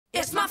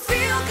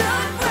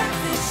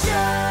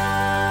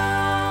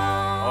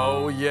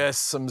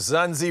Yes,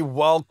 Mzansi,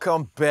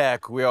 welcome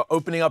back. We are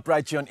opening up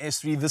right here on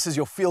S3. This is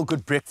your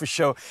feel-good breakfast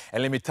show.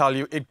 And let me tell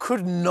you, it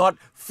could not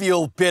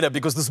feel better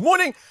because this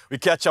morning we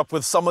catch up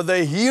with some of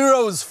the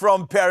heroes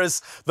from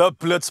Paris, the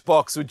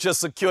Blitzboks, who just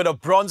secured a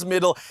bronze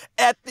medal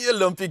at the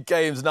Olympic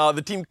Games. Now,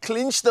 the team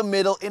clinched the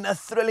medal in a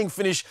thrilling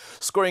finish,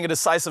 scoring a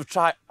decisive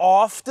try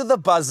after the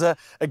buzzer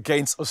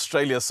against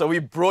Australia. So we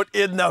brought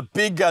in the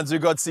big guns. We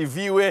got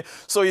Siviwe,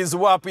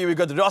 Soyizwapi, we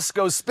got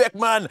Roscoe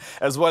Speckman,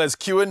 as well as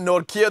Kewan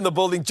Nortje in the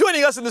building,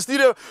 joining us in the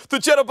studio to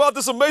chat about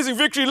this amazing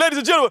victory. Ladies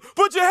and gentlemen,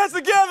 put your hands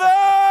together!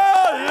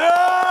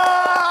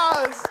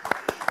 Yes!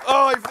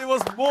 Oh, if there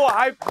was more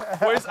hype,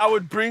 boys, I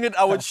would bring it.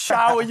 I would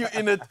shower you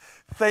in it.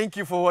 Thank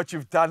you for what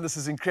you've done. This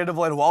is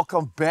incredible, and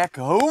welcome back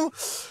home.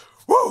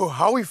 Woo,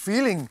 how are we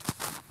feeling?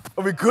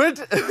 Are we good?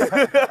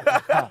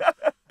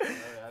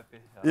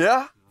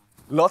 Yeah?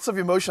 Lots of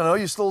emotion. I know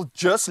you still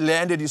just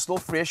landed, you're still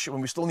fresh,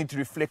 and we still need to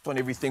reflect on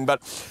everything.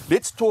 But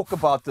let's talk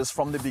about this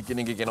from the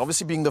beginning again.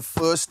 Obviously, being the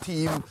first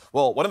team,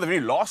 well, one of the very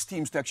last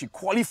teams to actually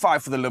qualify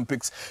for the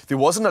Olympics, there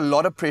wasn't a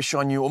lot of pressure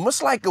on you.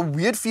 Almost like a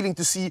weird feeling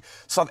to see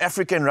South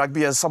Africa in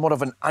rugby as somewhat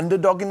of an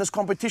underdog in this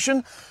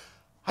competition.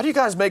 How do you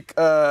guys make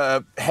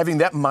having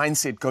that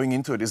mindset going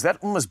into it? Is that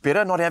almost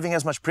better, not having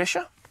as much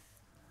pressure?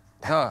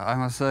 Yeah, I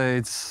must say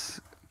it's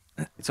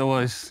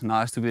always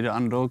nice to be the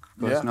underdog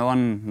because no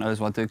one knows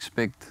what to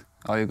expect,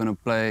 how you're going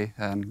to play,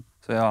 and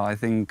so yeah, I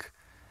think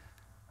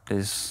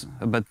there's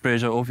a bit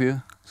pressure off you.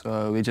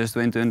 So we just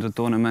went into the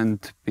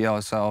tournament, be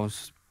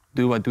ourselves,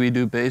 do what we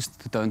do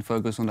best, don't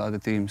focus on the other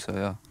team. So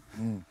yeah.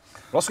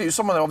 Roscoe, you're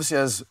someone that obviously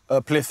has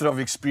a plethora of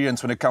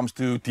experience when it comes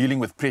to dealing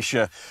with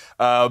pressure.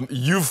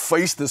 You've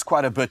faced this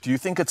quite a bit. Do you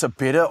think it's a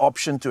better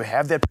option to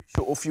have that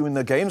pressure off you in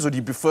the games, or do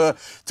you prefer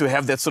to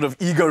have that sort of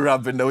ego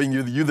rub and knowing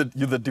you're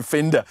the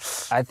defender?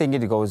 I think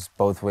it goes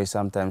both ways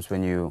sometimes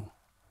when you're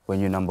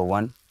number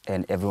one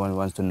and everyone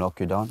wants to knock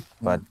you down.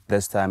 But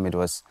this time it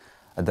was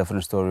a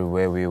different story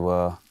where we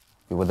were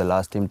the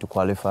last team to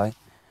qualify,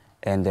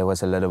 and there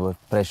was a little bit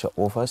of pressure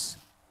off us.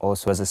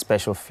 Also, it was a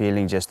special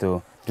feeling just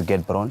to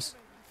get bronze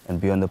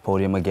and be on the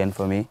podium again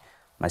for me.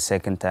 My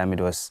second time, it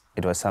was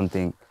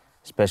something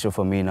special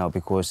for me now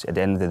because at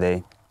the end of the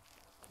day,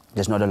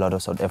 there's not a lot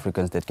of South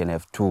Africans that can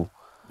have two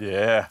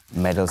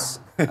medals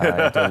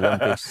at the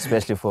Olympics,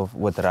 especially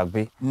with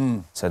rugby.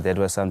 So that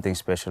was something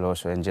special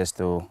also, and just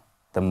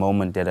the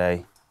moment that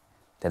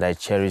I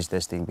cherished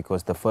this thing,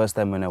 because the first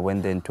time when I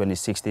went there in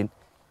 2016,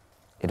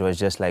 it was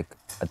just like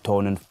a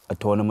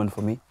tournament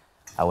for me.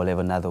 I will have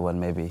another one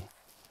maybe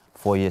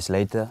 4 years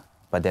later,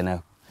 but then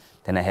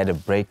I had a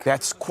break.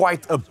 That's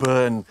quite a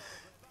burn.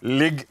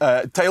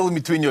 Tail in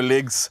between your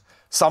legs.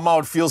 Somehow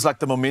it feels like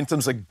the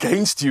momentum's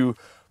against you,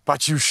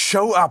 but you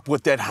show up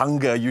with that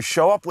hunger, you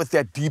show up with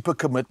that deeper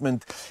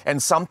commitment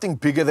and something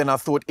bigger than I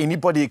thought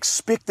anybody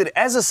expected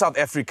as a South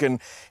African.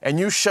 And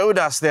you showed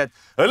us that,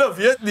 hulle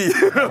weet nie,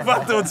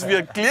 wat ons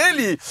weer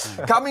clearly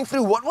coming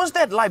through. What was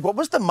that like? What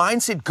was the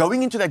mindset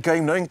going into that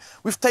game, knowing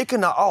we've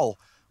taken our all?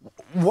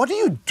 What do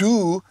you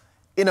do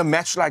in a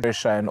match like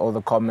pressure? And all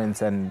the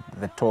comments and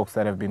the talks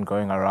that have been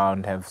going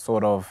around have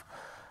sort of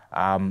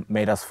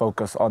made us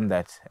focus on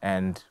that.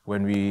 And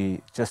when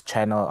we just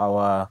channel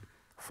our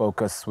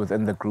focus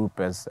within the group,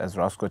 as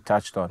Roscoe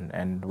touched on,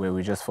 and where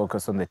we just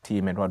focus on the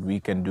team and what we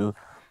can do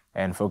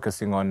and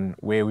focusing on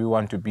where we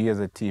want to be as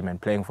a team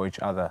and playing for each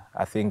other,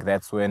 I think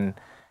that's when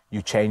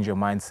you change your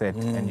mindset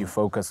and you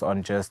focus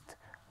on just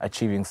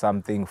achieving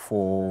something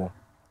for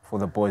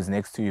the boys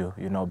next to you,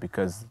 you know,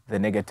 because the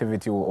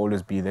negativity will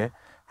always be there.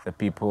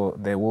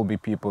 There will be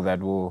people that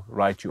will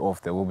write you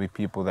off. There will be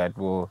people that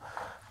will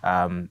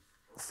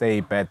say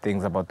bad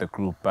things about the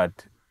group.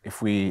 But if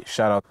we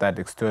shut out that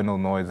external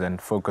noise and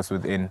focus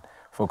within,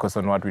 focus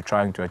on what we're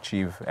trying to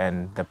achieve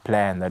and the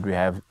plan that we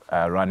have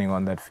running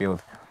on that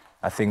field,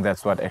 I think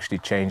that's what actually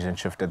changed and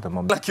shifted the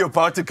moment. Like you're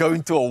about to go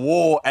into a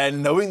war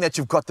and knowing that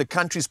you've got the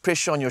country's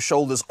pressure on your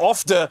shoulders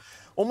after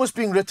almost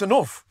being written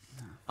off.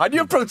 How do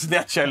you approach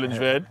that challenge,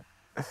 man?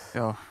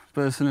 Yeah,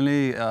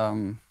 personally,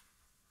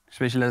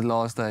 especially that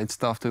last day, it's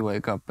tough to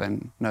wake up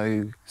and know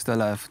you still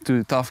have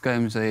 2 tough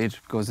games ahead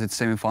because it's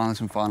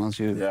semi-finals and finals.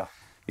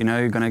 You know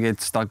you're gonna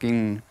get stuck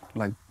in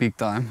like big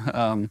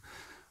time.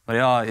 But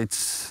yeah,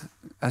 it's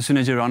as soon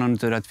as you run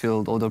onto that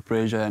field, all the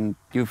pressure, and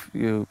you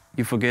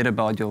forget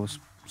about yours.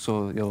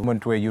 So your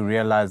moment where you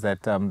realize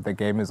that the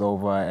game is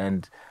over,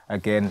 and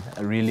again,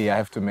 really, I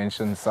have to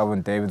mention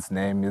Selvin David's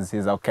name.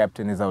 He's our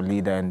captain, he's our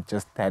leader, and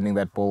just handing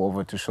that ball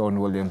over to Sean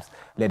Williams,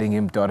 letting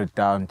him dot it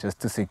down just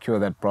to secure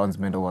that bronze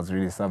medal was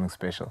really something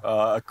special.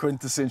 A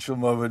quintessential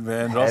moment,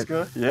 man.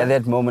 Roscoe? At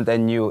that moment, I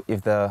knew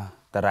if the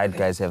right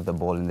guys have the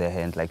ball in their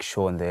hand, like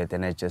Sean there,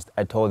 then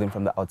I told him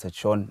from the outside,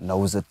 Sean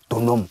knows it,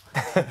 dunum.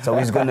 So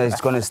he's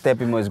gonna step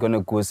him or he's gonna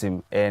goose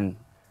him, and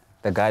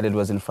the guy that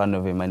was in front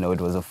of him, I know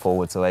it was a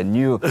forward, so I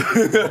knew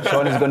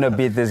Sean is going to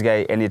beat this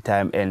guy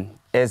anytime. And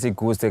as he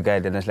goes the guy,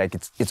 then it's like,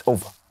 it's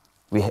over.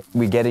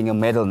 We're getting a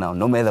medal now,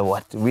 no matter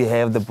what. We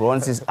have the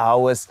bronze is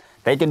ours.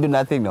 they can do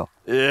nothing now.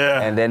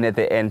 Yeah. And then at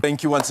the end.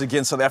 Thank you once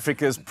again. South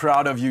Africa is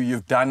proud of you.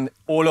 You've done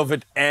all of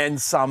it and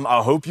some.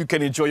 I hope you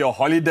can enjoy your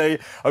holiday. I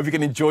hope you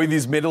can enjoy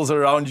these medals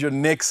around your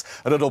necks.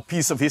 A little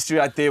piece of history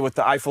right there with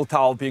the Eiffel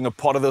Tower being a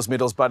part of those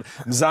medals. But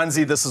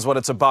Mzansi, this is what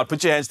it's about.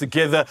 Put your hands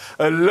together.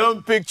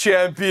 Olympic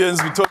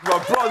champions. We talk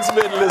about bronze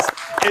medalists.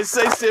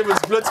 SA7's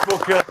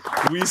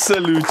Blitzboks. We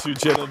salute you,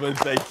 gentlemen.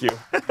 Thank you.